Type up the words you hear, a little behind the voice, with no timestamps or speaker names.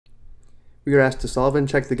We are asked to solve and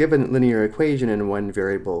check the given linear equation in one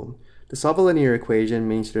variable. To solve a linear equation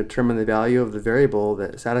means to determine the value of the variable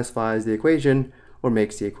that satisfies the equation or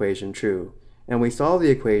makes the equation true. And we solve the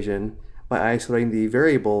equation by isolating the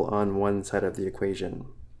variable on one side of the equation.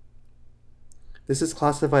 This is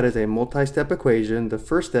classified as a multi-step equation. The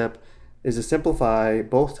first step is to simplify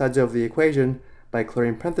both sides of the equation by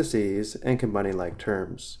clearing parentheses and combining like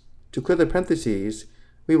terms. To clear the parentheses,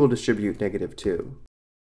 we will distribute -2.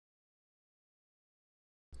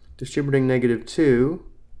 Distributing -2,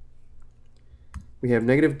 we have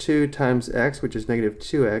 -2 times x, which is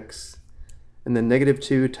 -2x, and then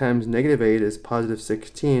 -2 times -8 is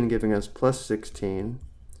 +16, giving us +16.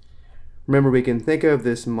 Remember, we can think of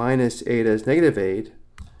this -8 as -8,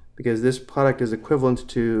 because this product is equivalent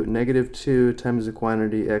to -2 times the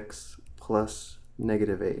quantity x plus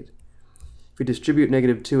 -8. If we distribute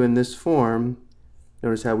 -2 in this form,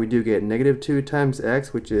 notice how we do get -2 times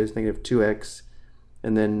x, which is -2x,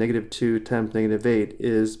 and then -2 times -8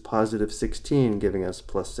 is +16, giving us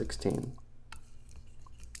 +16.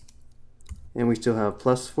 And we still have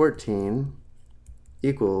 +14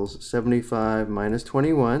 equals 75 minus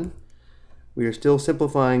 21. We are still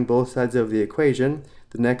simplifying both sides of the equation.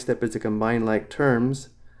 The next step is to combine like terms.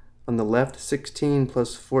 On the left, 16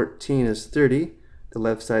 plus 14 is 30. The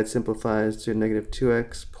left side simplifies to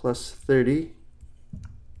 -2x plus 30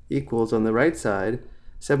 equals, on the right side,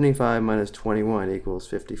 75 minus 21 equals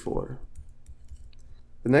 54.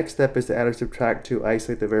 The next step is to add or subtract to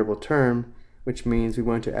isolate the variable term, which means we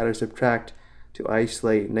want to add or subtract to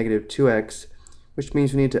isolate -2x, which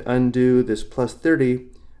means we need to undo this plus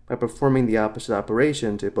 30 by performing the opposite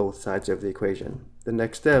operation to both sides of the equation. The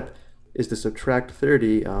next step is to subtract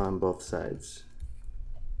 30 on both sides.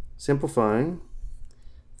 Simplifying,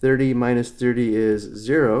 30 minus 30 is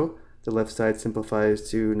 0. The left side simplifies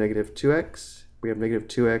to -2x. We have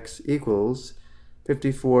 -2x equals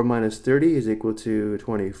 54 minus 30 is equal to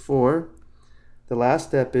 24. The last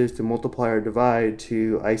step is to multiply or divide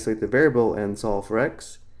to isolate the variable and solve for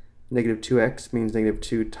x. -2x means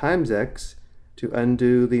 -2 times x. To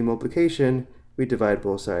undo the multiplication, we divide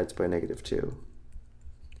both sides by -2.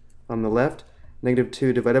 On the left,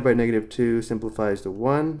 -2 divided by -2 simplifies to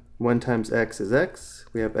 1. 1 times x is x.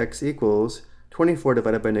 We have x equals 24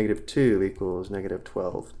 divided by -2 equals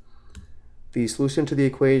 -12. The solution to the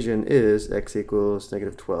equation is x equals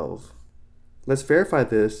 -12. Let's verify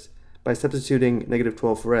this by substituting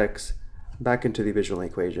 -12 for x back into the original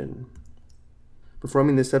equation.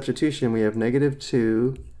 Performing this substitution, we have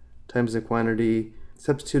 -2 times the quantity.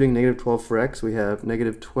 Substituting -12 for x, we have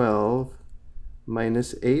 -12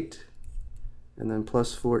 minus 8, and then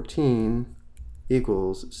plus 14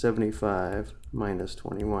 equals 75 minus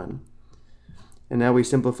 21. And now we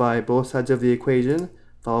simplify both sides of the equation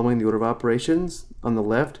following the order of operations. On the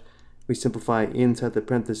left, we simplify inside the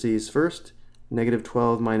parentheses first.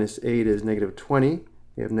 -12 minus 8 is -20.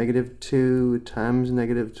 We have -2 times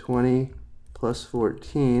 -20 plus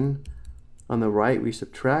 14. On the right, we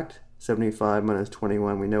subtract. 75 minus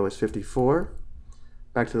 21 we know is 54.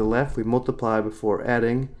 Back to the left, we multiply before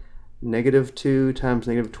adding. -2 times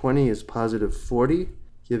 -20 is +40,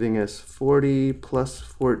 giving us 40 plus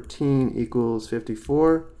 14 equals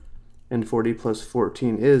 54, and 40 plus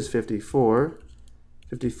 14 is 54.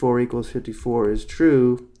 54 equals 54 is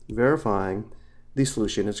true, verifying the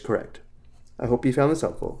solution is correct. I hope you found this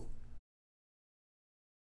helpful.